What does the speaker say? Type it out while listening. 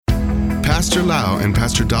Pastor Lau and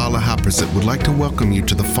Pastor Dala Haprasit would like to welcome you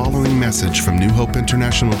to the following message from New Hope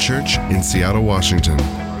International Church in Seattle, Washington.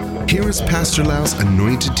 Here is Pastor Lau's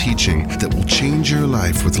anointed teaching that will change your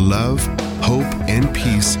life with love, hope, and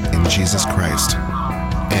peace in Jesus Christ.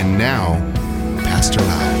 And now, Pastor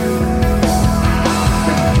Lau.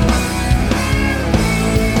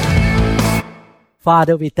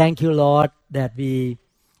 Father, we thank you, Lord, that we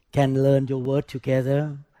can learn your word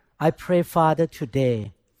together. I pray, Father,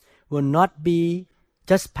 today will not be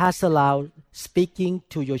just Pastor Lau speaking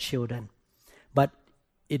to your children, but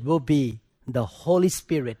it will be the Holy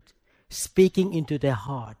Spirit speaking into their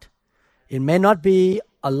heart. It may not be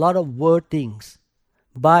a lot of wordings,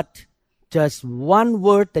 but just one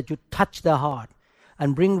word that you touch their heart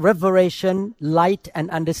and bring revelation, light, and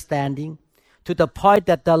understanding to the point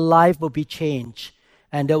that their life will be changed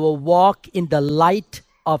and they will walk in the light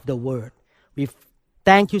of the word. We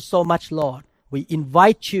thank you so much, Lord. We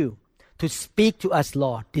invite you to speak to us,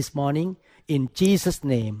 Lord, this morning. In Jesus'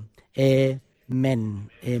 name,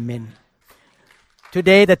 amen. Amen.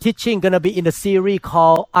 Today, the teaching is going to be in a series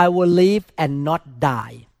called I Will Live and Not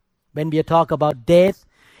Die. When we talk about death,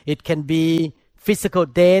 it can be physical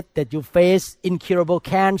death that you face, incurable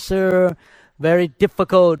cancer, very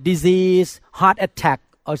difficult disease, heart attack,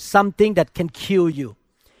 or something that can kill you.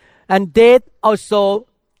 And death also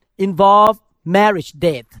involves marriage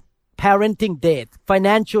death, parenting death,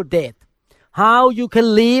 financial death. How you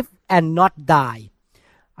can live and not die.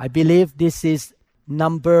 I believe this is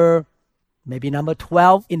number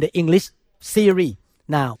 12 in the English series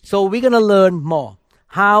now. So we're going to learn more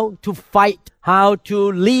how to fight, how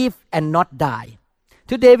to live and not die.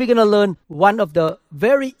 Today we're going to learn one of the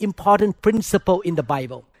very important principles in the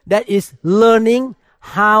Bible. That is learning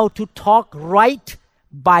how to talk right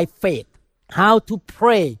by faith. How to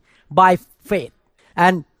pray by faith.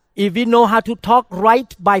 And if we know how to talk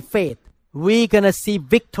right by faith, we're going to see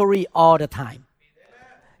victory all the time.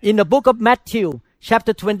 In the book of Matthew,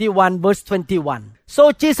 chapter 21, verse 21.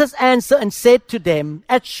 So Jesus answered and said to them,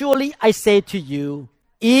 "As surely I say to you,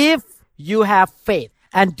 if you have faith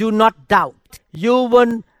and do not doubt, you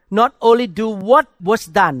will not only do what was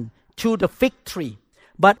done to the fig tree,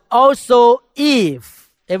 but also if,"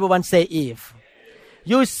 everyone say if,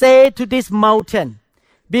 "you say to this mountain,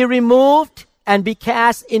 be removed and be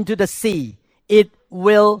cast into the sea, it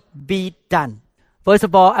will be done." First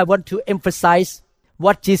of all, I want to emphasize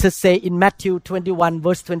what Jesus said in Matthew 21,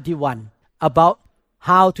 verse 21, about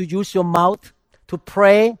how to use your mouth to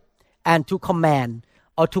pray and to command,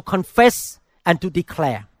 or to confess and to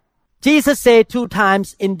declare. Jesus said 2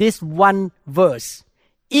 times in this one verse,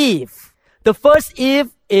 if. The first if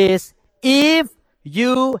is if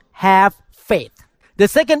you have faith. The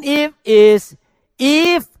second if is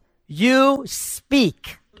if you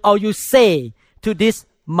speak or you say to this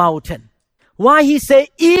mountain. Why he say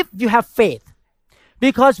if you have faith?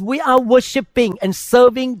 Because we are worshiping and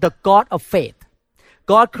serving the God of faith.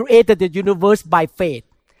 God created the universe by faith.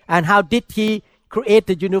 And how did he create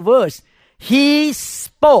the universe? He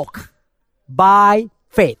spoke by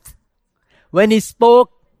faith. When he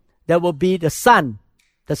spoke, there will be the sun.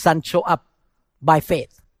 The sun showed up by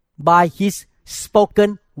faith, by his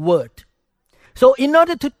spoken word. So in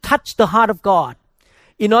order to touch the heart of God,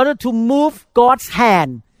 in order to move God's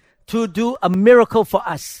hand to do a miracle for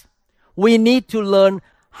us, we need to learn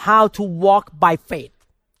how to walk by faith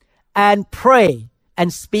and pray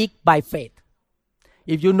and speak by faith.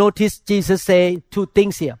 If you notice, Jesus say 2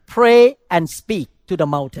 things here. Pray and speak to the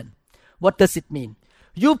mountain. What does it mean?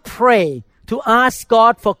 You pray to ask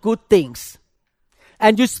God for good things.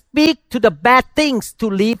 And you speak to the bad things to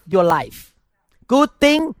live your life. Good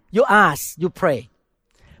thing, you ask, you pray.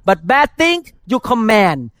 But bad thing, you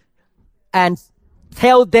command and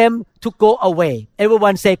tell them to go away.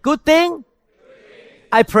 Everyone say, good thing,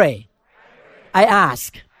 I pray. I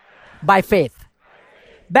ask by faith.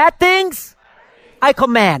 Bad things, I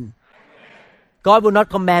command. God will not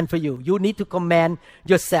command for you. You need to command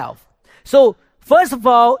yourself. So, first of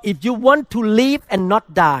all, if you want to live and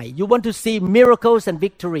not die, you want to see miracles and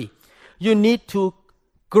victory, you need to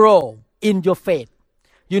grow in your faith.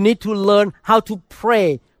 You need to learn how to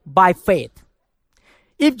pray by faith.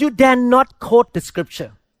 If you dare not quote the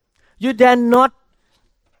scripture, you dare not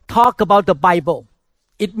talk about the Bible,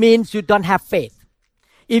 it means you don't have faith.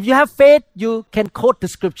 If you have faith, you can quote the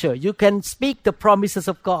scripture. You can speak the promises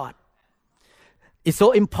of God. It's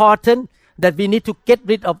so important that we need to get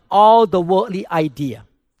rid of all the worldly idea,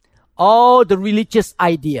 all the religious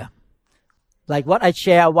idea. Like what I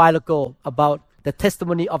shared a while ago about the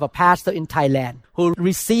testimony of a pastor in Thailand who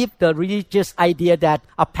received the religious idea that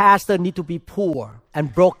a pastor need to be poor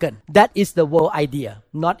and broken. That is the world idea,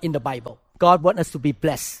 not in the Bible. God wants us to be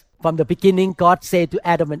blessed. From the beginning, God said to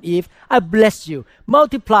Adam and Eve, I bless you,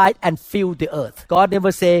 multiply and fill the earth. God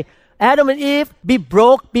never say, Adam and Eve, be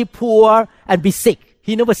broke, be poor, and be sick.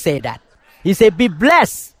 He never said that. He said, be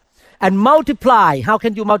blessed and multiply. How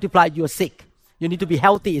can you multiply? You're sick. You need to be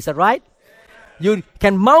healthy, is that right? You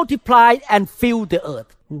can multiply and fill the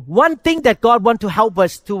earth. One thing that God wants to help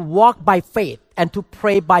us to walk by faith and to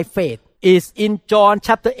pray by faith is in John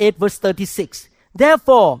chapter 8 verse 36.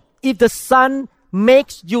 Therefore, if the Son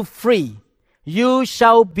makes you free, you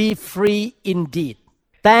shall be free indeed.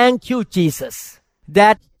 Thank you, Jesus,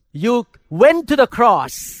 that you went to the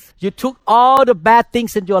cross. You took all the bad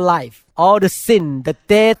things in your life, all the sin, the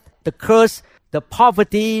death, the curse, the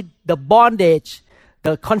poverty, the bondage,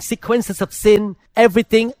 the consequences of sin,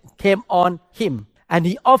 everything came on Him. And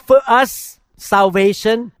He offered us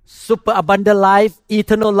salvation, super abundant life,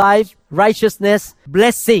 eternal life, righteousness,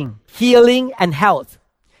 blessing, healing, and health.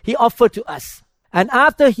 He offered to us. And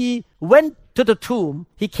after He went to the tomb,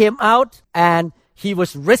 He came out and He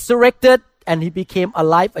was resurrected and He became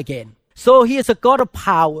alive again. So He is a God of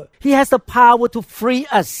power. He has the power to free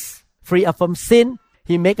us from sin.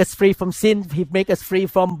 He make us free from sin. He make us free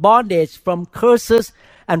from bondage, from curses,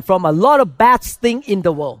 and from a lot of bad things in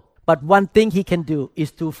the world. But one thing He can do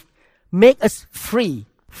is to make us free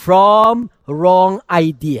from wrong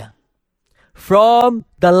idea, from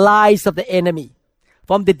the lies of the enemy,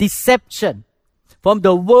 from the deception, from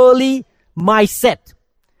the worldly mindset.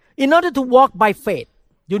 In order to walk by faith,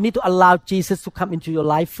 you need to allow Jesus to come into your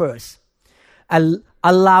life first and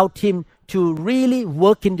allow Him to really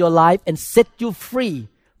work in your life and set you free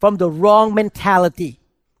from the wrong mentality,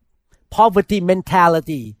 poverty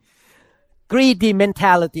mentality, greedy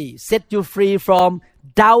mentality, set you free from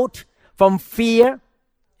doubt, from fear.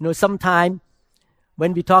 You know, sometimes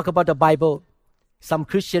when we talk about the Bible, some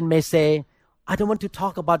Christian may say, I don't want to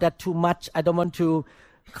talk about that too much. I don't want to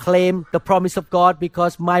claim the promise of God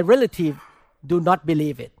because my relative do not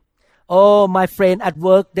believe it. Oh, my friend at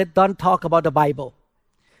work, they don't talk about the Bible.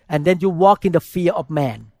 And then you walk in the fear of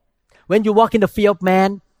man. When you walk in the fear of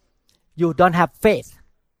man, you don't have faith.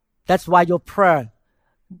 That's why your prayer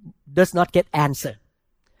does not get answered.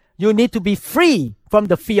 You need to be free from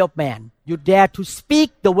the fear of man. You dare to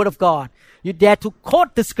speak the word of God. You dare to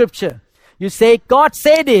quote the scripture. You say, God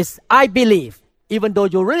say this, I believe. Even though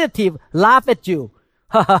your relative laugh at you.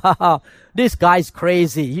 This guy is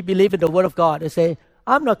crazy. He believes in the word of God. They say,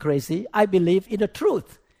 I'm not crazy. I believe in the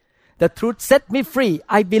truth. The truth set me free.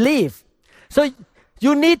 I believe. So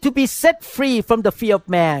you need to be set free from the fear of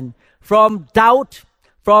man, from doubt,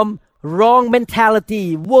 from wrong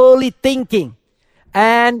mentality, worldly thinking.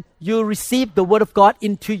 And you receive the word of God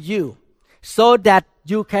into you so that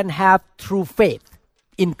you can have true faith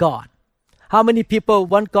in God. How many people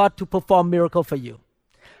want God to perform miracle for you?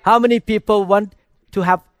 How many people want to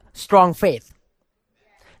have strong faith?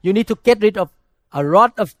 You need to get rid of a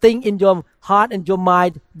lot of things in your heart and your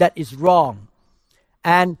mind that is wrong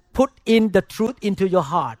and put in the truth into your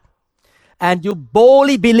heart. And you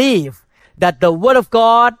boldly believe that the word of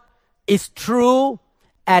God is true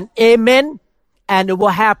and amen and it will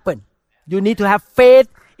happen. You need to have faith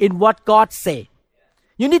in what God say.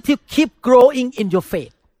 You need to keep growing in your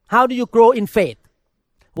faith. How do you grow in faith?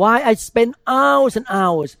 Why I spend hours and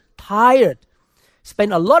hours, tired,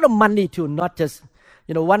 spend a lot of money to not just,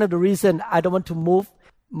 one of the reasons I don't want to move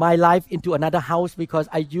my life into another house because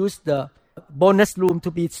I use the bonus room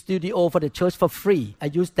to be studio for the church for free. I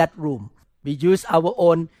use that room. We use our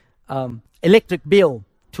own electric bill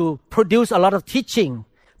to produce a lot of teaching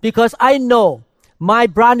because I know my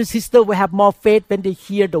brother and sister will have more faith when they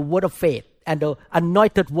hear the word of faith and the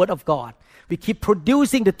anointed word of God. We keep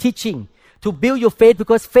producing the teaching to build your faith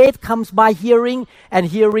because faith comes by hearing and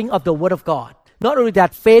hearing of the word of God. Not only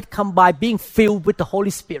that, faith comes by being filled with the Holy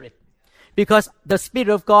Spirit because the Spirit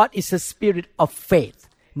of God is a spirit of faith.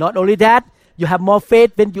 Not only that, you have more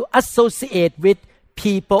faith when you associate with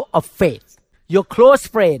people of faith. Your close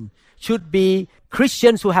friend should be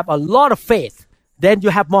Christians who have a lot of faith. Then you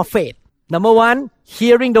have more faith. Number 1,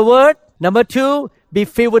 hearing the word. Number 2, be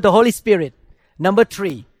filled with the Holy Spirit. Number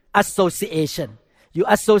 3, association. You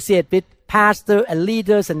associate with pastors and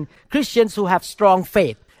leaders and Christians who have strong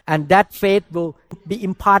faith. And that faith will be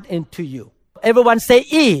imparted into you. Everyone say,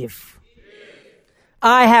 if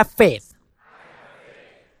I have faith.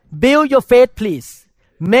 Build your faith, please.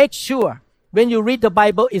 Make sure when you read the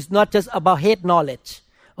Bible, it's not just about head knowledge.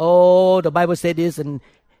 Oh, the Bible said this and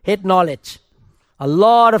head knowledge. A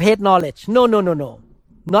lot of head knowledge. No.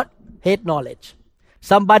 Not head knowledge.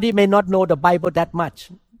 Somebody may not know the Bible that much,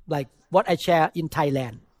 like what I share in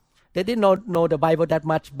Thailand. They didn't know the Bible that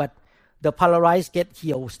much, but the paralyzed get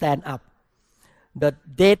healed, stand up.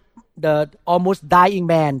 the almost dying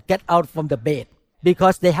man get out from the bed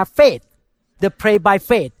because they have faith. They pray by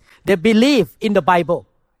faith. They believe in the Bible.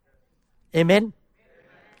 Amen.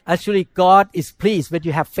 Actually, God is pleased when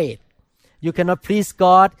you have faith. You cannot please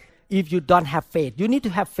God if you don't have faith. You need to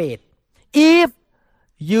have faith. If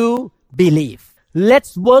you believe.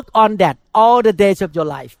 Let's work on that all the days of your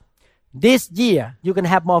life. This year, you can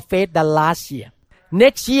have more faith than last year.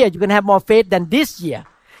 Next year, you can have more faith than this year.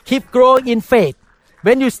 Keep growing in faith.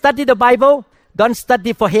 When you study the Bible, don't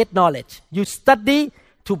study for head knowledge. You study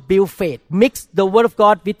to build faith. Mix the Word of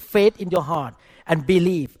God with faith in your heart and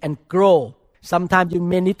believe and grow. Sometimes you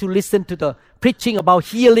may need to listen to the preaching about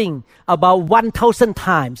healing about 1,000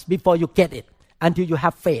 times before you get it, until you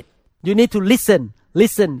have faith. You need to listen,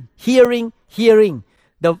 hearing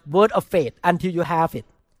the word of faith until you have it.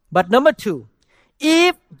 But number 2,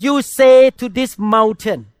 if you say to this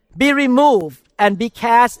mountain, be removed and be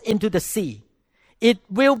cast into the sea, it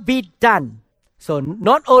will be done. So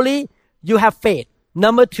not only you have faith,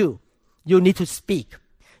 number 2, you need to speak.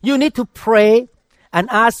 You need to pray and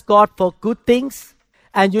ask God for good things,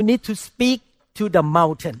 and you need to speak to the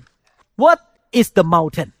mountain. What is the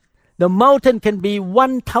mountain? The mountain can be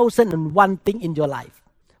 1,001 thing in your life.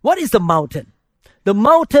 What is the mountain? The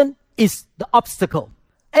mountain is the obstacle.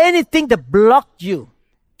 Anything that blocked you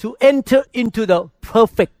to enter into the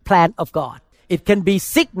perfect plan of God. It can be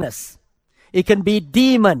sickness. It can be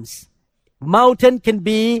demons. Mountain can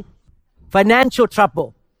be financial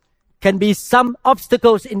trouble. Can be some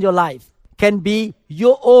obstacles in your life. Can be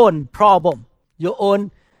your own problem, your own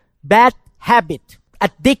bad habit,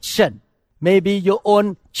 addiction, maybe your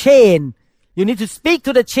own chain. You need to speak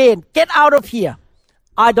to the chain. Get out of here.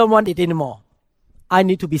 I don't want it anymore. I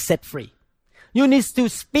need to be set free. You need to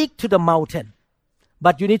speak to the mountain,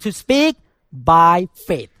 but you need to speak by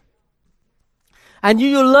faith. And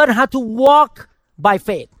you will learn how to walk by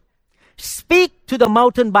faith. Speak to the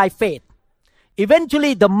mountain by faith.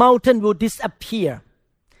 Eventually, the mountain will disappear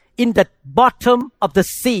in the bottom of the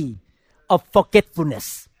sea of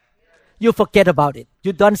forgetfulness. You forget about it.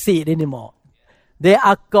 You don't see it anymore. They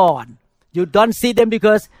are gone. You don't see them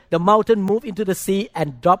because the mountain moved into the sea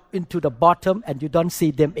and dropped into the bottom, and you don't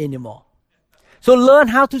see them anymore. So learn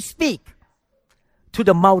how to speak to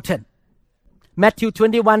the mountain. Matthew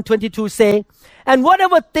 21:22 say, and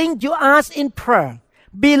whatever thing you ask in prayer,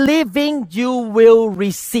 believing you will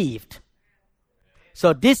receive.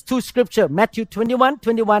 So these two scriptures, Matthew 21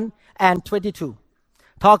 and 22,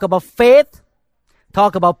 talk about faith,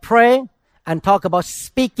 talk about prayer, and talk about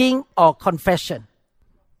speaking or confession.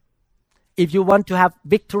 If you want to have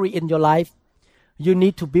victory in your life, you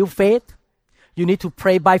need to build faith. You need to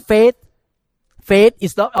pray by faith. Faith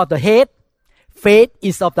is not of the head. Faith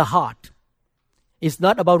is of the heart. It's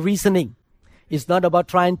not about reasoning. It's not about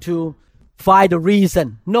trying to find a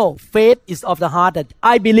reason. No, faith is of the heart that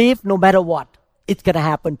I believe no matter what, it's going to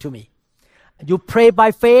happen to me. You pray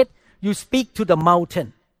by faith. You speak to the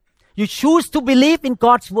mountain. You choose to believe in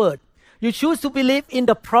God's word. You choose to believe in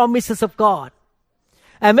the promises of God.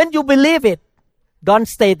 And when you believe it, don't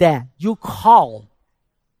stay there. You call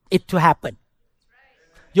it to happen.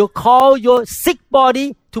 You call your sick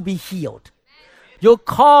body to be healed. You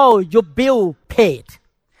call your bill paid.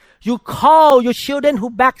 You call your children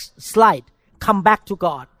who backslide, come back to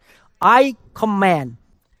God. I command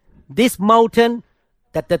this mountain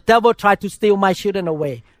that the devil tried to steal my children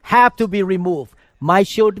away have to be removed. My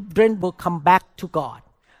children will come back to God.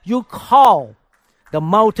 You call the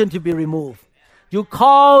mountain to be removed. You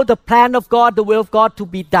call the plan of God, the will of God to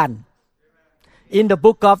be done. In the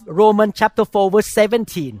book of Romans chapter 4 verse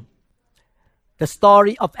 17, the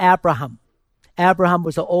story of Abraham. Abraham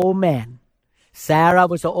was an old man. Sarah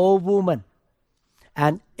was an old woman.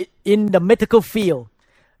 And in the medical field,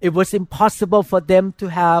 it was impossible for them to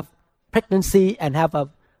have pregnancy and have a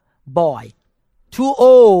boy. Too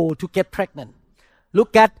old to get pregnant.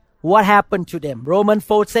 Look at what happened to them. Romans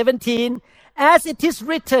 4:17, as it is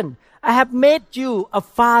written, I have made you a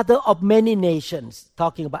father of many nations,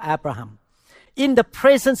 talking about Abraham, in the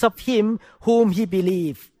presence of him whom he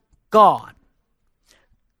believed, God,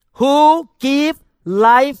 who give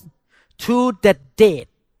life to the dead.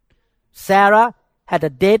 Sarah had a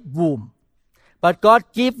dead womb, but God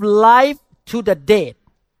gave life to the dead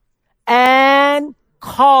and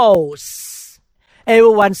calls.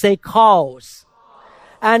 Everyone say calls.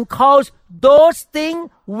 And calls those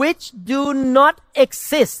things which do not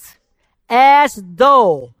exist as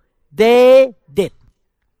though they did.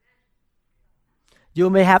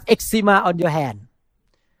 You may have eczema on your hand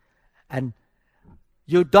and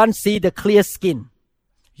you don't see the clear skin.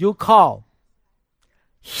 You call.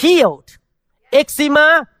 Healed.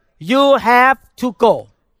 Eczema you have to go.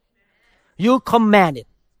 You command it.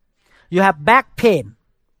 You have back pain.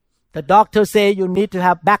 The doctor say you need to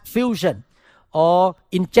have back fusion or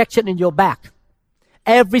injection in your back.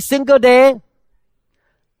 Every single day,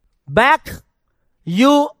 back,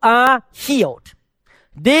 you are healed.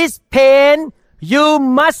 This pain, you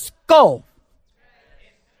must go.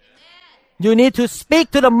 You need to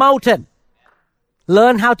speak to the mountain.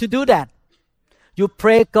 Learn how to do that. You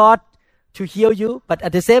pray God to heal you, but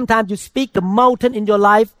at the same time, you speak the mountain in your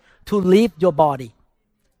life to leave your body.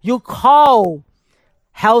 You call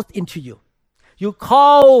health into you. You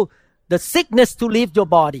call the sickness to leave your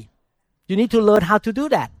body. You need to learn how to do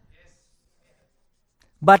that.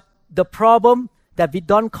 But the problem that we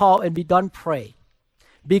don't call and we don't pray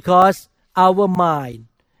because our mind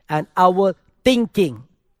and our thinking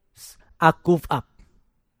are goofed up,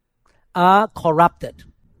 are corrupted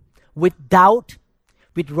with doubt,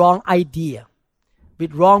 with wrong idea,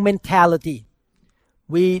 with wrong mentality.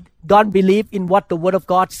 We don't believe in what the Word of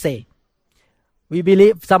God say.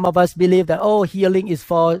 Some of us believe that, healing is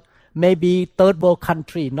for maybe third world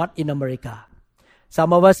country, not in America.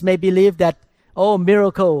 Some of us may believe that,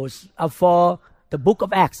 miracles are for the book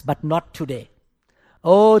of Acts, but not today.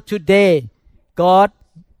 Today, God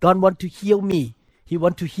don't want to heal me. He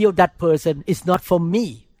want to heal that person. It's not for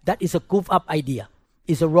me. That is a goofed up idea.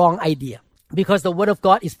 It's a wrong idea. Because the Word of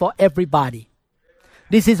God is for everybody.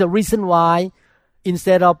 This is a reason why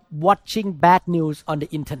instead of watching bad news on the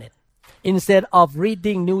internet, instead of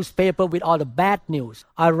reading newspaper with all the bad news,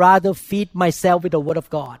 I rather feed myself with the Word of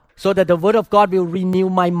God so that the Word of God will renew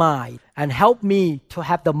my mind and help me to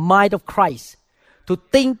have the mind of Christ, to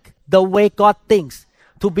think the way God thinks,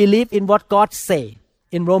 to believe in what God say.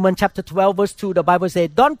 In Romans chapter 12 verse 2, the Bible says,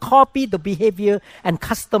 don't copy the behavior and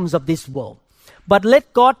customs of this world, but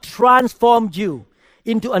let God transform you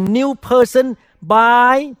into a new person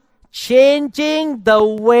by changing the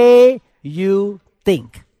way you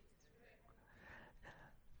think.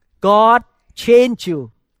 God change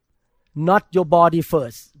you, not your body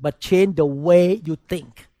first, but change the way you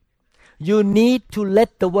think. You need to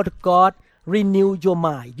let the Word of God renew your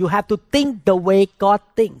mind. You have to think the way God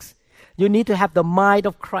thinks. You need to have the mind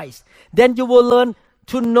of Christ. Then you will learn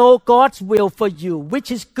to know God's will for you,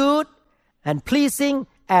 which is good and pleasing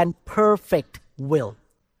and perfect will.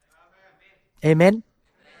 Amen.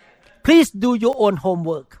 Please do your own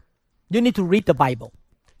homework. You need to read the Bible.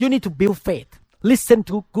 You need to build faith. Listen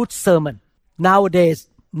to good sermon. Nowadays,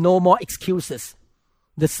 no more excuses.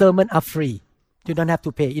 The sermon are free. You don't have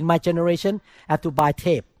to pay. In my generation, I have to buy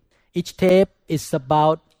tape. Each tape is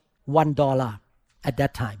about $1 at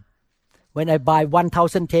that time. When I buy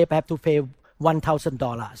 1,000 tape, I have to pay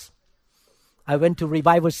 $1,000. I went to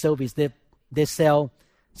revival service. They sell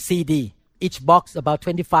CD. Each box about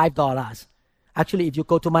 $25. Actually, if you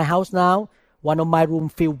go to my house now, one of my room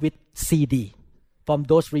filled with CD from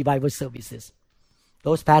those revival services.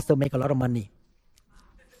 Those pastors make a lot of money.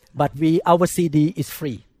 But our CD is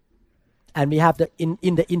free. And we have in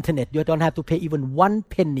the internet. You don't have to pay even 1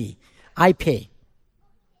 penny. I pay.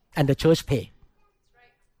 And the church pay.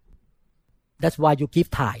 That's why you give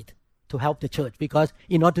tithe to help the church. Because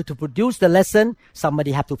in order to produce the lesson,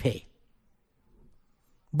 somebody have to pay.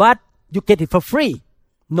 But you get it for free.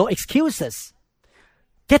 No excuses.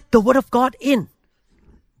 Get the Word of God in.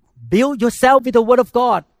 Build yourself with the Word of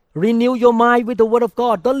God. Renew your mind with the Word of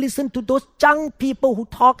God. Don't listen to those junk people who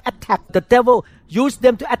attack the devil. Use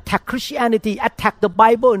them to attack Christianity, attack the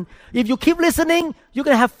Bible. And if you keep listening, you're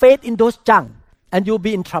going to have faith in those junk and you'll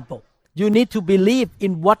be in trouble. You need to believe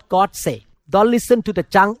in what God say. Don't listen to the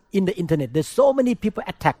junk in the internet. There's so many people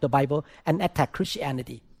attack the Bible and attack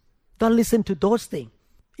Christianity. Don't listen to those things.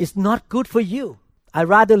 It's not good for you. I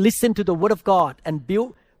rather listen to the Word of God and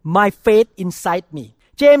build my faith inside me.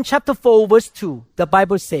 James chapter 4 verse 2, the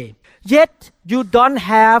Bible says, yet you don't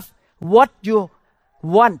have what you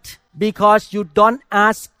want because you don't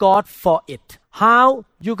ask God for it. How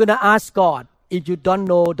you going to ask God if you don't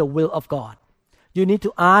know the will of God? You need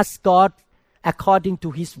to ask God according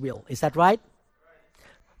to His will. Is that right?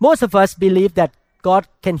 Most of us believe that God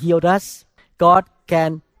can heal us. God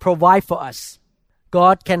can provide for us.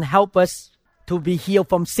 God can help us to be healed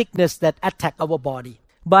from sickness that attack our body.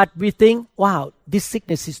 But we think, wow, this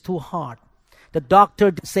sickness is too hard. The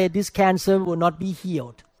doctor said this cancer will not be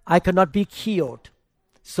healed. I cannot be cured.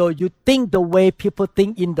 So you think the way people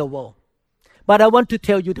think in the world. But I want to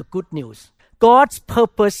tell you the good news. God's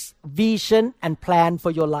purpose, vision, and plan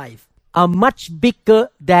for your life are much bigger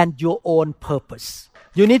than your own purpose.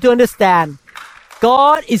 You need to understand,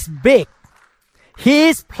 God is big.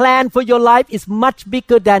 His plan for your life is much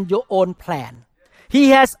bigger than your own plan. He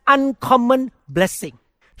has uncommon blessing.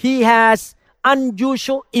 He has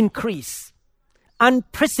unusual increase,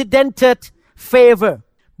 unprecedented favor.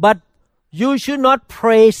 But you should not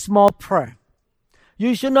pray small prayer.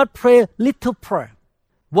 You should not pray little prayer.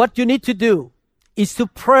 What you need to do is to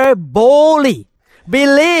pray boldly.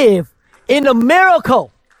 Believe in a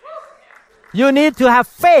miracle. You need to have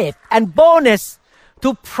faith and boldness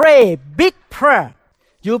to pray big prayer.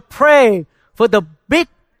 You pray for the big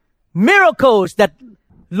miracles that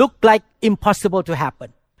look like impossible to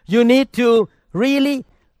happen. You need to really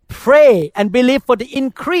pray and believe for the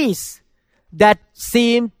increase that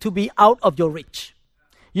seem to be out of your reach.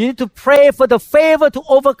 You need to pray for the favor to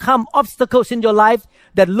overcome obstacles in your life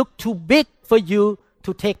that look too big for you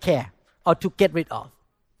to take care or to get rid of.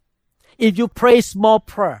 If you pray small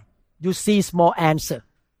prayer, you see small answer.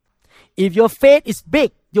 If your faith is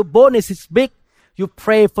big, your boldness is big, you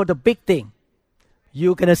pray for the big thing,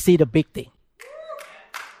 you're going to see the big thing.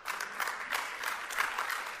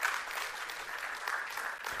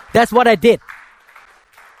 That's what I did.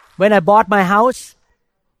 When I bought my house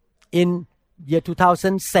in year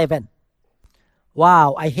 2007.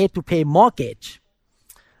 Wow, I hate to pay mortgage.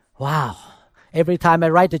 Wow. Every time I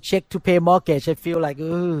write a check to pay mortgage, I feel like,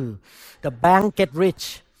 ooh, the bank get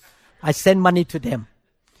rich. I send money to them.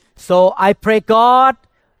 So I pray, God,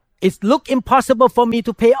 it look impossible for me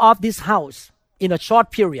to pay off this house in a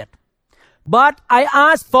short period. But I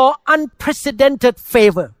ask for unprecedented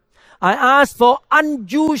favor. I ask for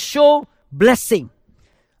unusual blessing,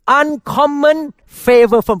 uncommon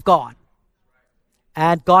favor from God.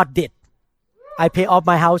 And God did. I paid off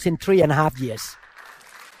my house in 3.5 years.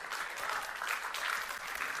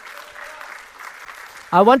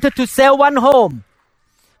 I wanted to sell one home,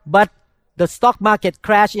 but the stock market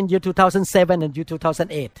crashed in year 2007 and year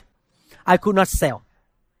 2008. I could not sell.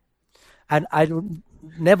 And I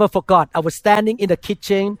never forgot. I was standing in the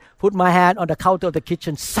kitchen, put my hand on the counter of the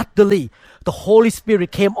kitchen. Suddenly, the Holy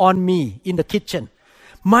Spirit came on me in the kitchen.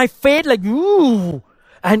 My faith like, ooh.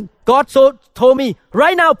 And God told me,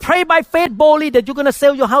 right now, pray by faith boldly that you're going to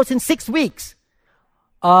sell your house in 6 weeks.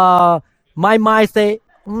 My mind say,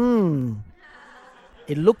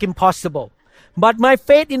 it look impossible. But my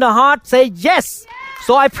faith in the heart say, yes.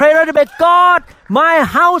 So I pray right about, God, my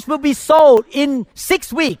house will be sold in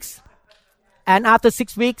 6 weeks. And after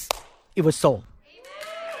 6 weeks, it was sold.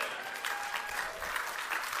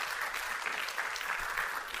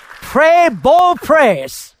 Pray bold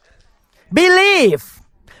prayers. Believe.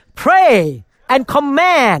 Pray and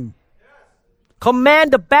command.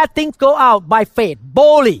 Command the bad things go out by faith,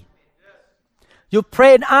 boldly. You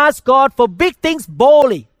pray and ask God for big things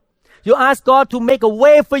boldly. You ask God to make a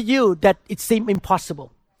way for you that it seemed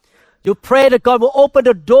impossible. You pray that God will open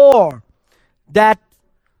the door that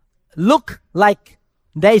look like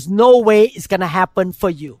there is no way it's going to happen for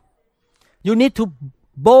you. You need to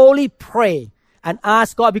boldly pray and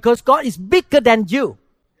ask God because God is bigger than you.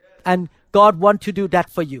 And God wants to do that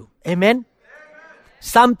for you. Amen?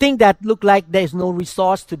 Something that look like there is no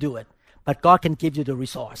resource to do it. But God can give you the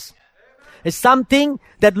resource. It's something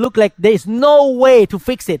that look like there is no way to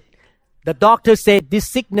fix it. The doctor said this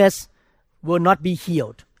sickness will not be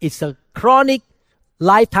healed. It's a chronic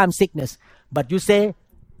lifetime sickness. But you say,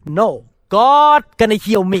 no, God gonna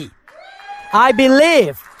heal me. I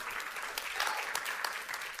believe.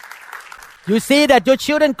 You see that your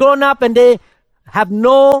children grown up and they have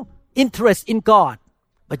no interest in God.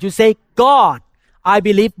 But you say, God, I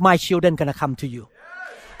believe my children gonna come to you.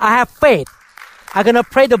 I have faith. I'm gonna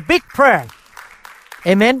pray the big prayer.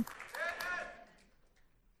 Amen.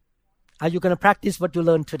 Are you gonna practice what you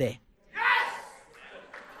learned today?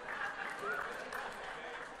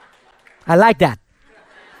 I like that.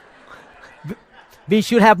 We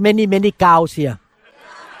should have many cows here.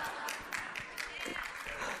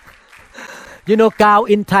 You know, cow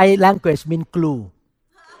in Thai language means glue.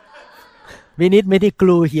 We need many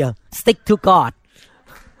glue here. Stick to God.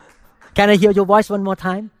 Can I hear your voice one more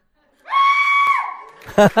time?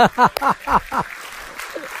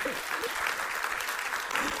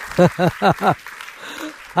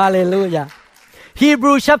 Hallelujah.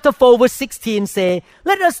 Hebrews chapter 4 verse 16 say,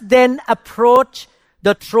 let us then approach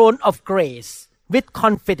the throne of grace with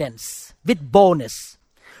confidence, with boldness,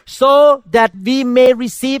 so that we may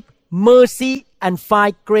receive mercy and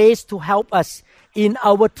find grace to help us in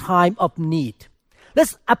our time of need.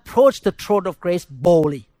 Let's approach the throne of grace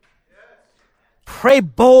boldly. Pray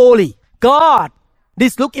boldly. God,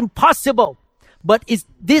 this look impossible, but is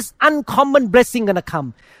this uncommon blessing gonna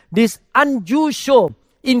come? This unusual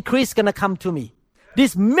increase gonna come to me?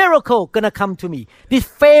 This miracle gonna come to me? This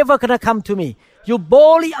favor gonna come to me? You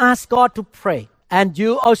boldly ask God to pray, and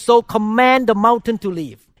you also command the mountain to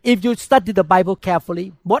leave. If you study the Bible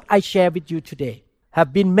carefully, what I share with you today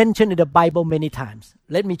have been mentioned in the Bible many times.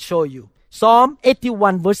 Let me show you. Psalm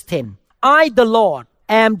 81 verse 10. I, the Lord,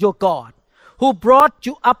 am your God, who brought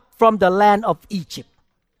you up from the land of Egypt.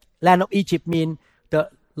 Land of Egypt means the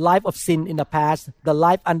life of sin in the past, the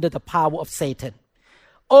life under the power of Satan.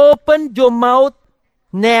 Open your mouth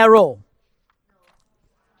narrow.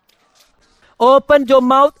 Open your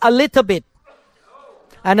mouth a little bit,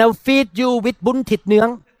 and I'll feed you with บุญถิดเนื้อง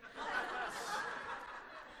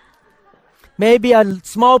Maybe a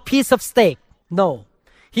small piece of steak. No.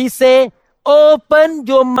 He say, open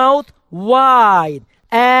your mouth wide,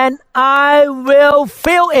 and I will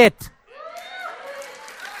fill it.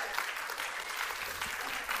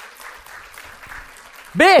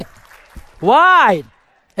 Big, wide.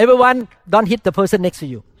 Everyone, don't hit the person next to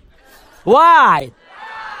you. Wide,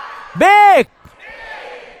 big.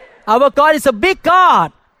 Our God is a big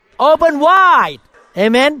God. Open wide.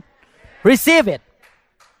 Amen. Receive it.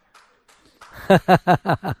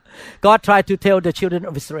 God tried to tell the children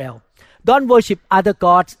of Israel, don't worship other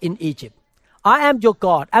gods in Egypt. I am your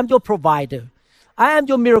God. I'm your provider. I am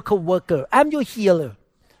your miracle worker. I'm your healer.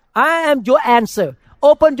 I am your answer.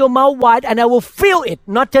 Open your mouth wide and I will fill it.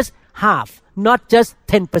 Not just half, not just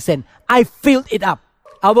 10%. I filled it up.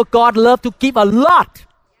 Our God loves to give a lot.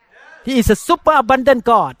 He is a super abundant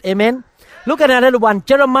God. Amen. Look at another one.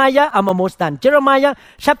 Jeremiah, I'm almost done. Jeremiah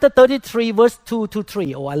chapter 33 verse 2 to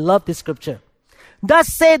 3. Oh, I love this scripture. Thus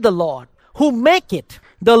say the Lord, who make it,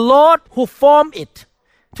 the Lord who formed it,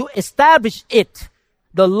 to establish it.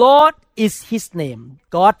 The Lord is His name.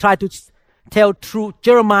 God tried to tell through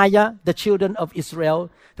Jeremiah, the children of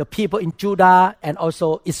Israel, the people in Judah and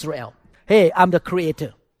also Israel. Hey, I'm the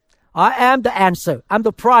creator. I am the answer. I'm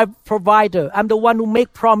the provider. I'm the one who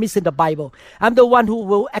make promise in the Bible. I'm the one who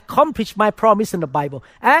will accomplish my promise in the Bible.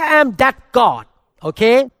 I am that God.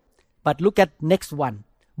 Okay? But look at next one.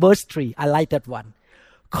 Verse 3. I like that one.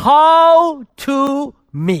 Call to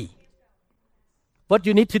me. What do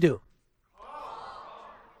you need to do?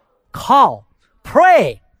 Call.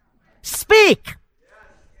 Pray. Speak.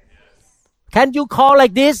 Can you call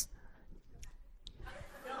like this?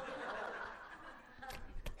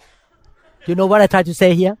 You know what I try to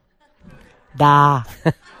say here? Da.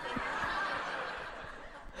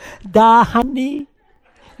 Da, honey.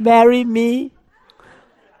 Marry me.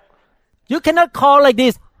 You cannot call like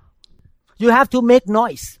this. You have to make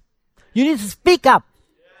noise. You need to speak up.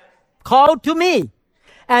 Call to me.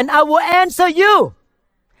 And I will answer you.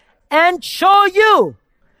 And show you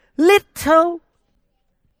little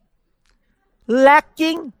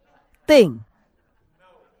lacking thing.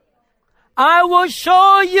 I will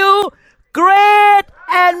show you great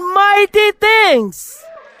and mighty things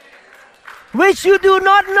which you do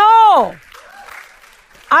not know.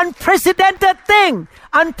 Unprecedented thing,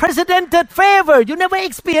 unprecedented favor you never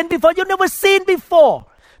experienced before, you never seen before.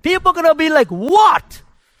 People are going to be like, what?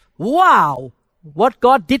 Wow, what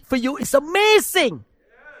God did for you is amazing.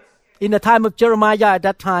 In the time of Jeremiah, at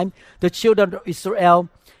that time, the children of Israel,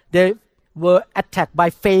 they were attacked by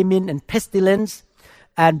famine and pestilence,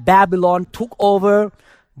 and Babylon took over.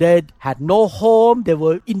 They had no home. They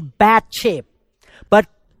were in bad shape. But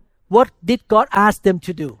what did God ask them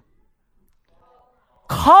to do?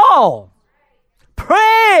 Call.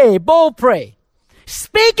 Pray. Bold pray.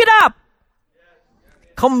 Speak it up.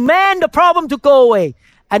 Command the problem to go away.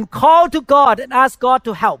 And call to God and ask God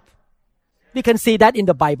to help. We can see that in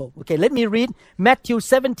the Bible. Okay, let me read Matthew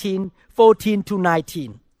 17:14 to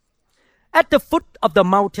 19. At the foot of the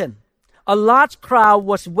mountain, a large crowd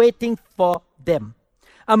was waiting for them.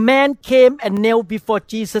 A man came and knelt before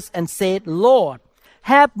Jesus and said, Lord,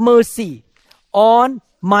 have mercy on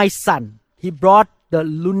my son. He brought the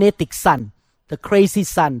lunatic son, the crazy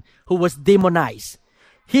son who was demonized.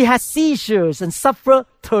 He has seizures and suffers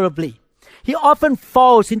terribly. He often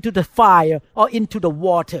falls into the fire or into the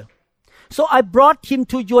water. So I brought him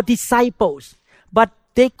to your disciples, but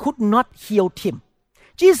they could not heal him.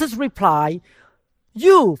 Jesus replied,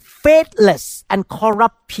 you faithless and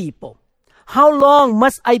corrupt people. How long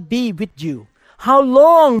must I be with you? How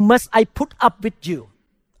long must I put up with you?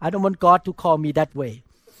 I don't want God to call me that way.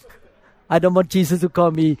 I don't want Jesus to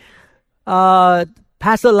call me,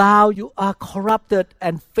 Pastor Lau, you are corrupted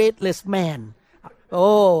and faithless man.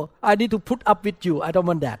 Oh, I need to put up with you. I don't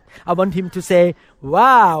want that. I want him to say,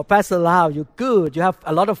 wow, Pastor Lau, you're good. You have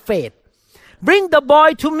a lot of faith. Bring the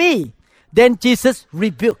boy to me. Then Jesus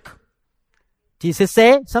rebuked. Jesus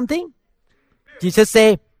say something? Jesus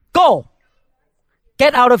say, go.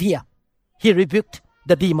 Get out of here. He rebuked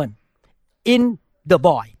the demon in the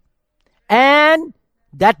boy. And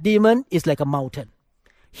that demon is like a mountain.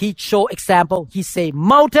 He show example. He say,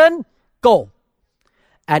 mountain, go.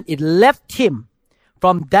 And it left him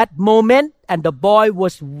from that moment, and the boy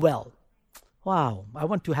was well. Wow, I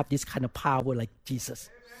want to have this kind of power like Jesus.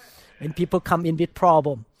 When people come in with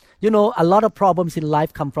problem, a lot of problems in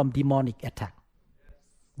life come from demonic attack.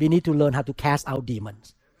 We need to learn how to cast out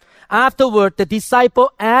demons. Afterward, the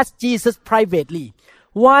disciple asked Jesus privately,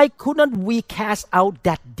 why couldn't we cast out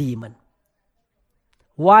that demon?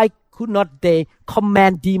 Why could not they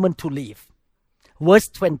command demon to leave? Verse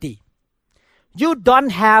 20. You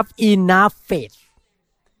don't have enough faith.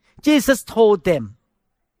 Jesus told them,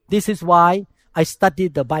 this is why I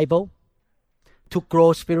studied the Bible, to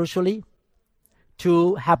grow spiritually,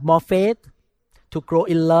 to have more faith, to grow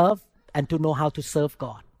in love, and to know how to serve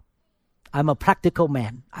God. I'm a practical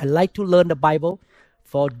man. I like to learn the Bible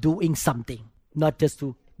for doing something, not just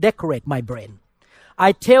to decorate my brain.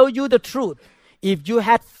 I tell you the truth. If you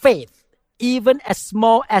had faith, even as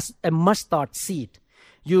small as a mustard seed,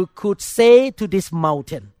 you could say to this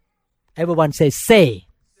mountain. Everyone say.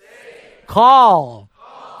 Call.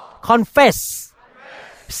 Confess.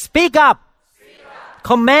 Speak up.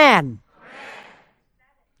 Command.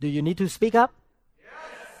 Do you need to speak up?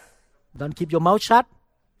 Don't keep your mouth shut.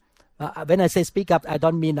 When I say speak up, I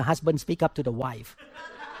don't mean the husband speak up to the wife.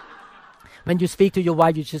 When you speak to your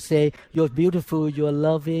wife, you should say, you're beautiful, you're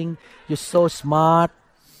loving, you're so smart.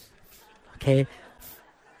 Okay?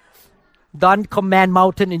 Don't command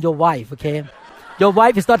mountain in your wife, okay? Your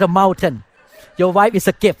wife is not a mountain. Your wife is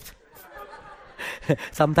a gift.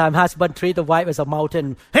 Sometimes husband treat the wife as a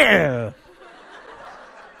mountain.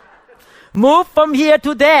 Move from here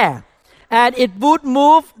to there. And it would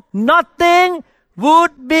move. Nothing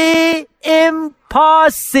would be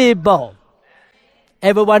impossible.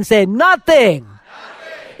 Everyone say, nothing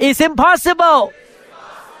is impossible.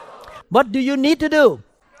 What do you need to do?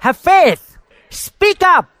 Have faith. Speak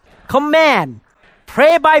up. Command.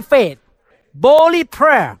 Pray by faith. Boldly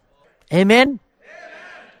prayer. Amen.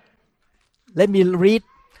 Let me read.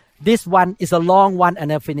 This one is a long one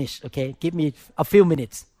and I'll finish. Okay, give me a few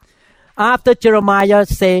minutes. After Jeremiah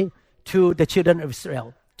said to the children of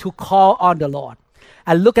Israel to call on the Lord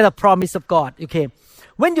and look at the promise of God. Okay,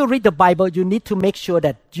 when you read the Bible, you need to make sure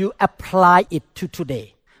that you apply it to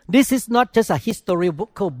today. This is not just a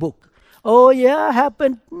historical book. Oh yeah,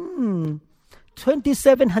 happened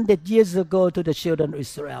 2,700 years ago to the children of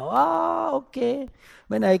Israel. Okay.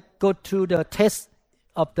 When I go through the test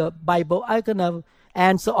of the Bible, I'm going to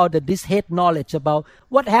answer all this head knowledge about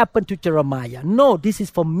what happened to Jeremiah. No, this is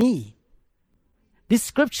for me. These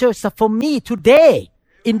scriptures are for me today,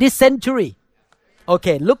 in this century.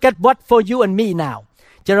 Okay, look at what for you and me now.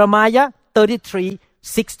 Jeremiah 33,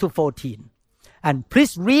 6-14. And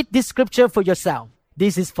please read this scripture for yourself.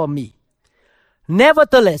 This is for me.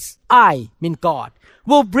 Nevertheless, I, mean God,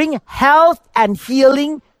 will bring health and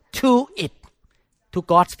healing to it, to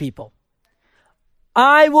God's people.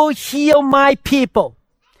 I will heal my people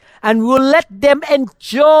and will let them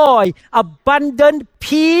enjoy abundant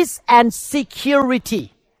peace and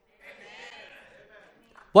security.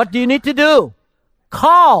 What do you need to do?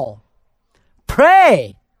 Call,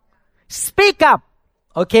 pray, speak up.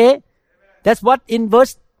 Okay? That's what in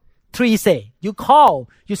verse 3 say. You call,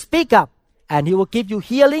 you speak up, and He will give you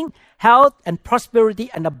healing, health, and prosperity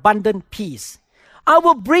and abundant peace. I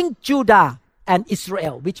will bring Judah and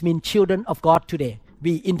Israel, which means children of God today,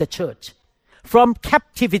 we in the church, from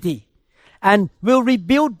captivity, and will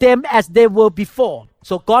rebuild them as they were before.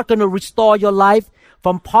 So God going to restore your life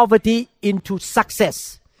from poverty into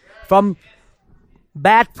success, from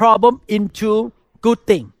bad problem into good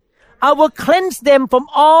thing. I will cleanse them from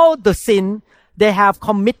all the sin they have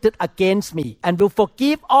committed against me, and will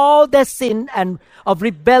forgive all their sin and of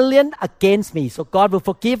rebellion against me. So God will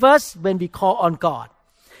forgive us when we call on God.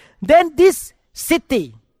 Then this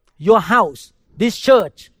city, your house, this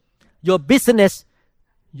church, your business,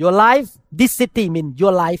 your life, this city means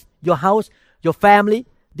your life, your house, your family,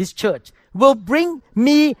 this church, will bring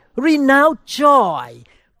me renowned joy,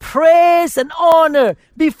 praise and honor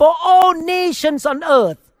before all nations on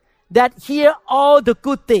earth that hear all the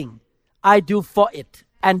good thing I do for it.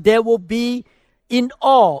 And they will be in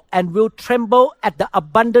awe and will tremble at the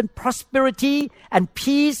abundant prosperity and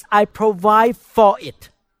peace I provide for it.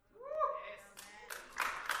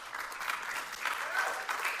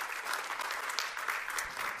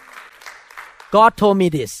 God told me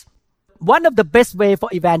this. One of the best ways for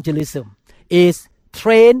evangelism is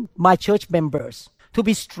train my church members to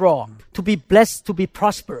be strong, to be blessed, to be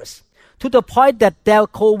prosperous, to the point that their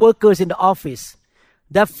co-workers in the office,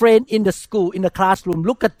 their friend in the school, in the classroom,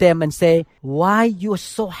 look at them and say, why you are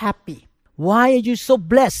so happy? Why are you so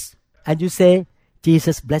blessed? And you say,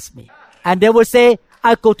 Jesus blessed me. And they will say,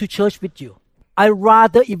 I go to church with you. I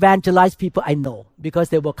rather evangelize people I know because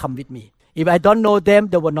they will come with me. If I don't know them,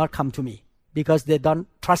 they will not come to me because they don't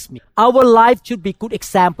trust me. Our life should be good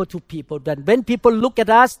example to people that when people look at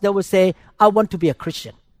us, they will say, I want to be a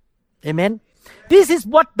Christian. Amen. This is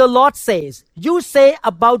what the Lord says. You say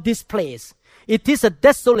about this place, it is a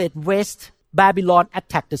desolate waste. Babylon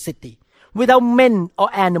attacked the city without men or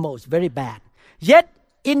animals, very bad. Yet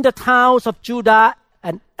in the towns of Judah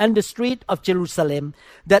and the street of Jerusalem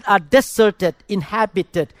that are deserted,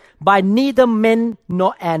 inhabited by neither men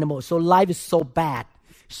nor animals. So life is so bad,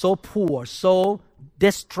 so poor, so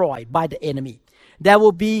destroyed by the enemy. There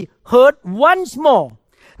will be heard once more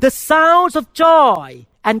the sounds of joy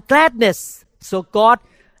and gladness. So God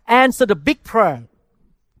answered the big prayer.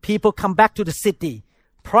 People come back to the city,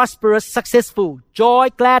 prosperous, successful, joy,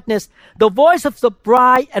 gladness, the voice of the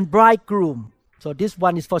bride and bridegroom. So this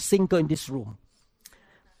one is for single in this room.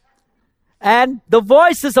 And the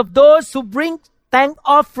voices of those who bring thank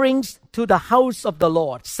offerings to the house of the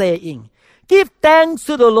Lord, saying, Give thanks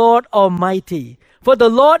to the Lord Almighty, for the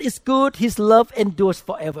Lord is good, His love endures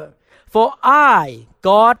forever. For I,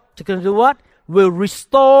 God, to do what? Will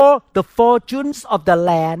restore the fortunes of the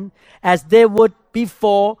land as they would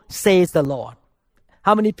before, says the Lord.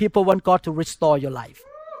 How many people want God to restore your life?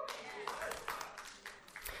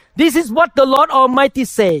 This is what the Lord Almighty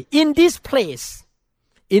say. In this place,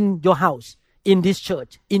 in your house, in this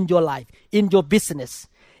church, in your life, in your business,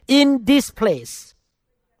 in this place,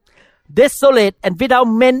 desolate and without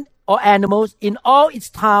men or animals, in all its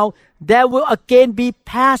town, there will again be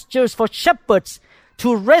pastures for shepherds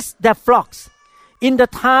to rest their flocks. In the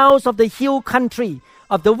towns of the hill country,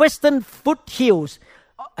 of the western foothills,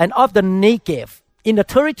 and of the Negev, in the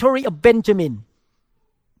territory of Benjamin,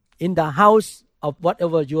 in the house of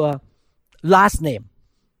whatever your last name,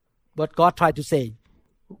 what God tried to say,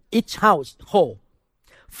 each house whole.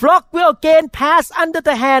 Flock will again pass under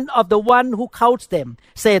the hand of the one who counts them,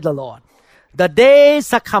 said the Lord. The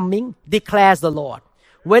days are coming, declares the Lord,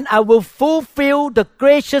 when I will fulfill the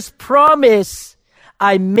gracious promise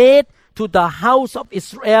I made to the house of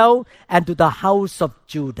Israel and to the house of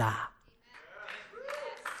Judah.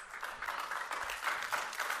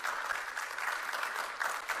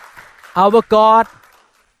 Our God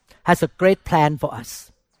has a great plan for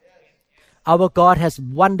us. Our God has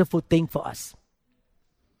wonderful thing for us.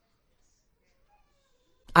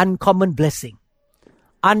 Uncommon blessing,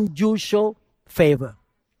 unusual favor,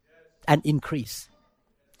 and increase.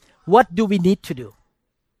 What do we need to do?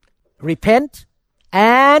 Repent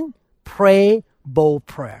and pray bold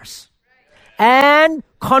prayers. And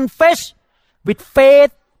confess with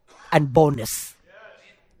faith and boldness.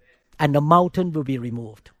 And the mountain will be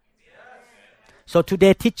removed. So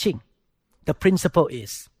today teaching, the principle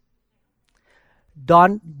is,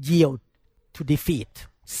 don't yield to defeat,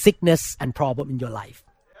 sickness and problem in your life.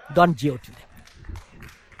 Don't yield to them.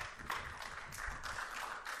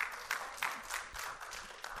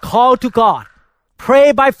 Call to God.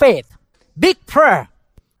 Pray by faith. Big prayer.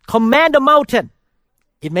 Command the mountain.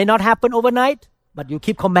 It may not happen overnight, but you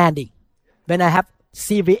keep commanding. When I have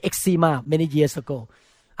severe eczema many years ago,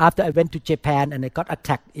 after I went to Japan and I got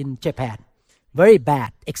attacked in Japan, very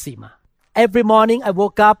bad eczema. Every morning I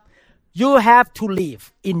woke up, you have to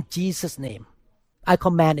leave in Jesus' name. I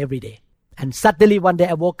command every day. And suddenly one day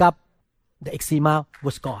I woke up, the eczema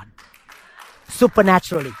was gone.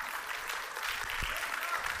 Supernaturally.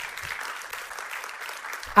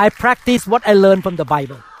 I practice what I learned from the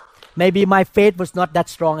Bible. Maybe my faith was not that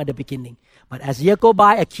strong at the beginning. But as years go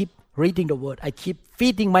by, I keep reading the Word. I keep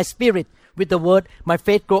feeding my spirit with the Word. My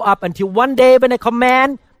faith grow up until one day when I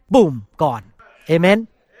command, boom, gone. Amen?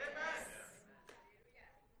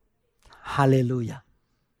 Hallelujah.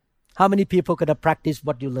 How many people gonna practice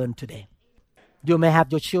what you learned today? You may have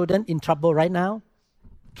your children in trouble right now.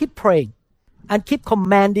 Keep praying and keep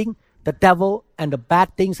commanding the devil and the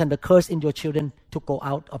bad things and the curse in your children to go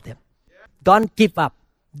out of them. Don't give up.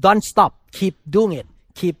 Don't stop. Keep doing it.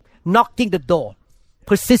 Keep knocking the door.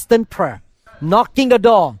 Persistent prayer. Knocking the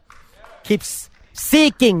door. Keep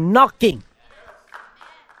seeking, knocking.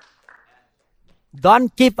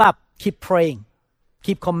 Don't give up. Keep praying.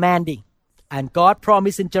 Keep commanding. And God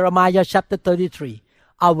promised in Jeremiah chapter 33,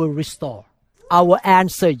 I will restore. I will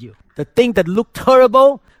answer you. The thing that looked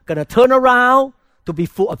terrible, gonna turn around to be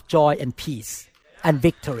full of joy and peace and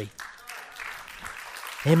victory.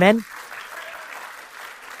 Amen.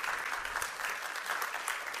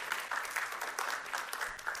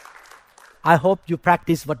 I hope you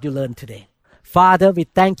practice what you learned today. Father, we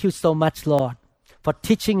thank you so much, Lord, for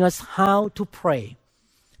teaching us how to pray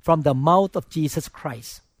from the mouth of Jesus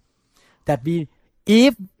Christ. That we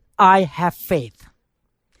if I have faith,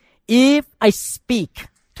 if I speak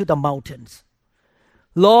to the mountains,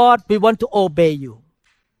 Lord, we want to obey you.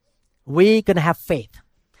 We're going to have faith.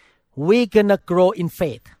 We're going to grow in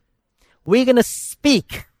faith. We're going to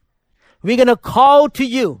speak. We're going to call to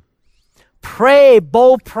you. Pray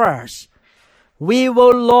bold prayers. We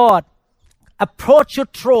will, Lord, approach your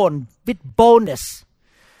throne with boldness.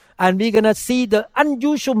 And we're going to see the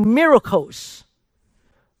unusual miracles,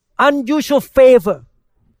 unusual favor,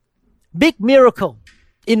 big miracle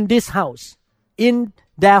in this house, in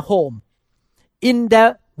their home, in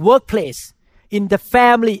their workplace, in the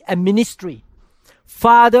family and ministry.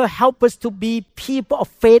 Father, help us to be people of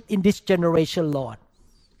faith in this generation, Lord.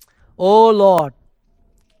 Oh, Lord,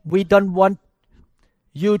 we don't want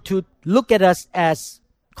you to look at us as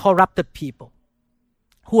corrupted people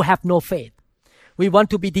who have no faith. We want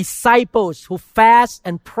to be disciples who fast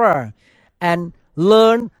and pray and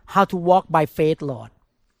learn how to walk by faith, Lord.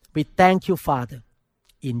 We thank you, Father.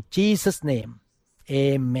 In Jesus' name,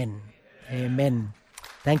 amen. Amen.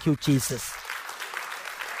 Thank you, Jesus.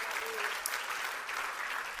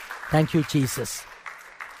 Thank you, Jesus.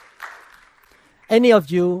 Any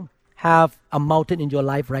of you have a mountain in your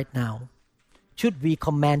life right now? Should we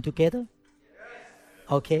command together?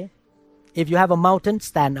 Okay. If you have a mountain,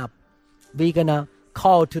 stand up. We're going to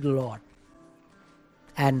call to the Lord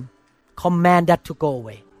and command that to go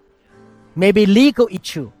away. Maybe legal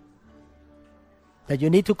issue, that you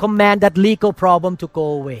need to command that legal problem to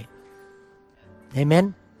go away.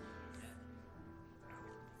 Amen.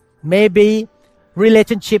 Maybe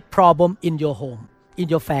relationship problem in your home, in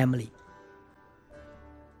your family.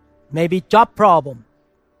 Maybe job problem.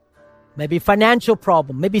 Maybe financial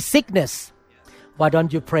problem. Maybe sickness. Why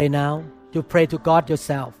don't you pray now? You pray to God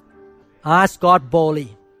yourself. Ask God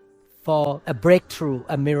boldly for a breakthrough,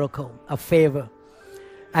 a miracle, a favor.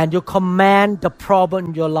 And you command the problem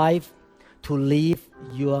in your life to leave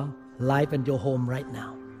your life and your home right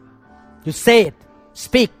now. You say it.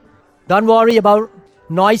 Speak. Don't worry about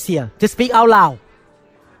noise here. Just speak out loud.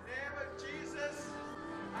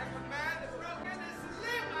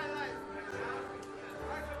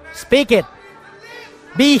 Speak it.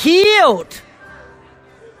 Be healed.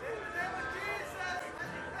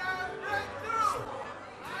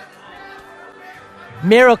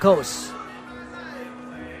 Miracles.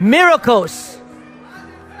 Miracles.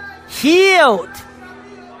 Healed.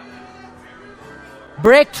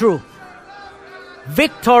 Breakthrough.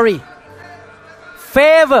 Victory.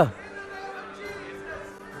 Favor.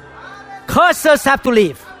 Curses have to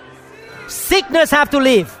leave. Sickness have to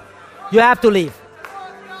leave. You have to leave.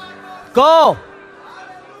 Go.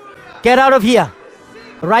 Get out of here.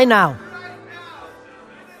 Right now.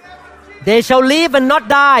 They shall live and not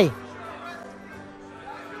die.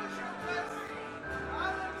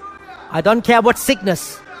 I don't care what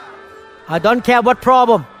sickness. I don't care what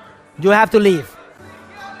problem. You have to leave.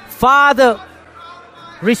 Father,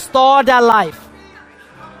 restore their life.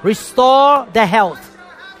 Restore their health.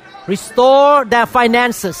 Restore their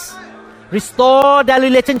finances. Restore their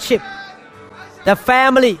relationship. Their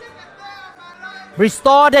family.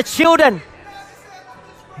 Restore their children.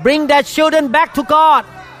 Bring their children back to God.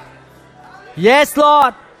 Yes,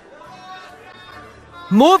 Lord.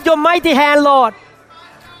 Move your mighty hand, Lord.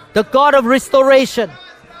 The God of restoration.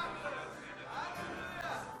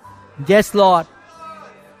 Yes, Lord.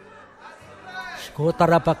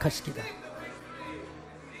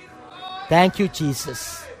 Thank you,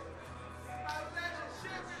 Jesus.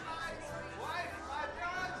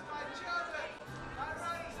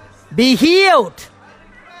 Be healed.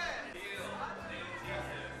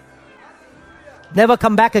 Never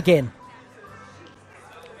come back again.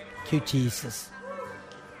 Thank you, Jesus.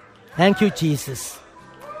 Thank you, Jesus.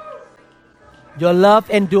 Your love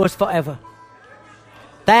endures forever.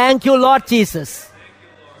 Thank you, Lord Jesus.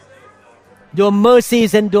 Your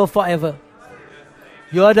mercies endure forever.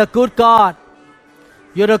 You are the good God.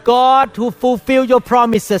 You're the God who fulfills your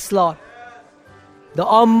promises, Lord. The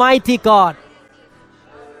Almighty God.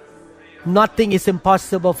 Nothing is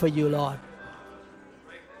impossible for you, Lord.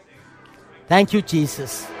 Thank you,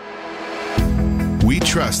 Jesus. We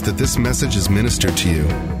trust that this message is ministered to you.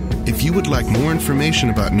 If you would like more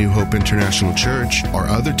information about New Hope International Church or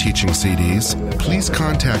other teaching CDs, please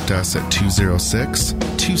contact us at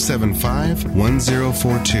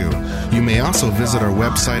 206-275-1042. You may also visit our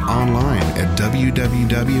website online at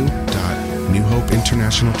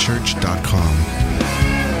www.newhopeinternationalchurch.com.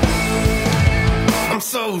 I'm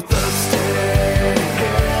so thirsty.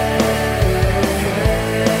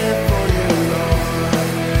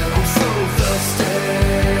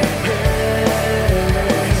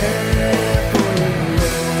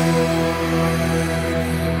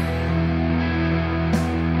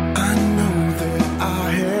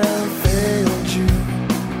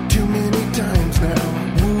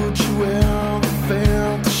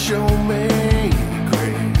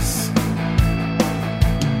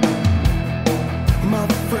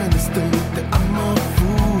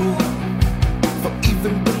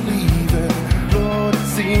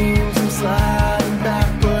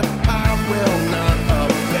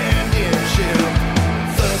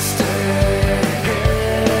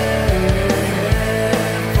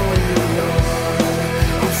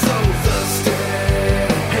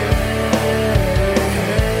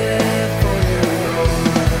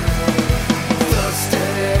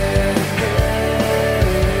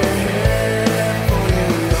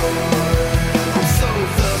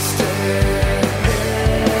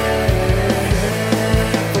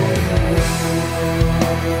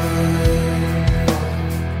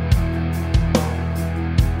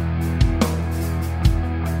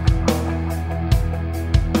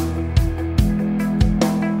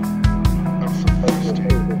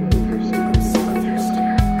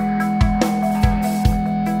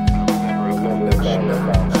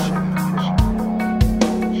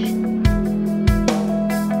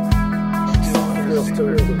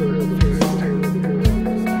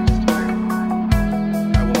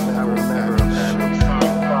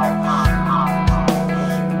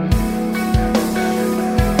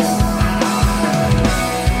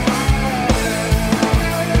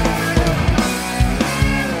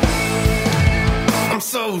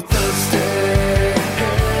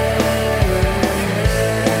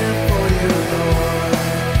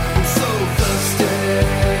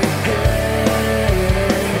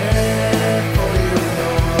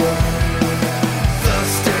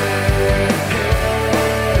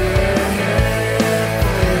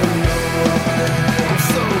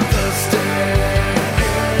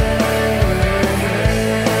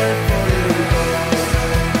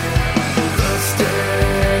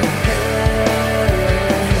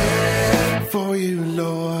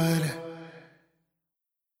 Lord.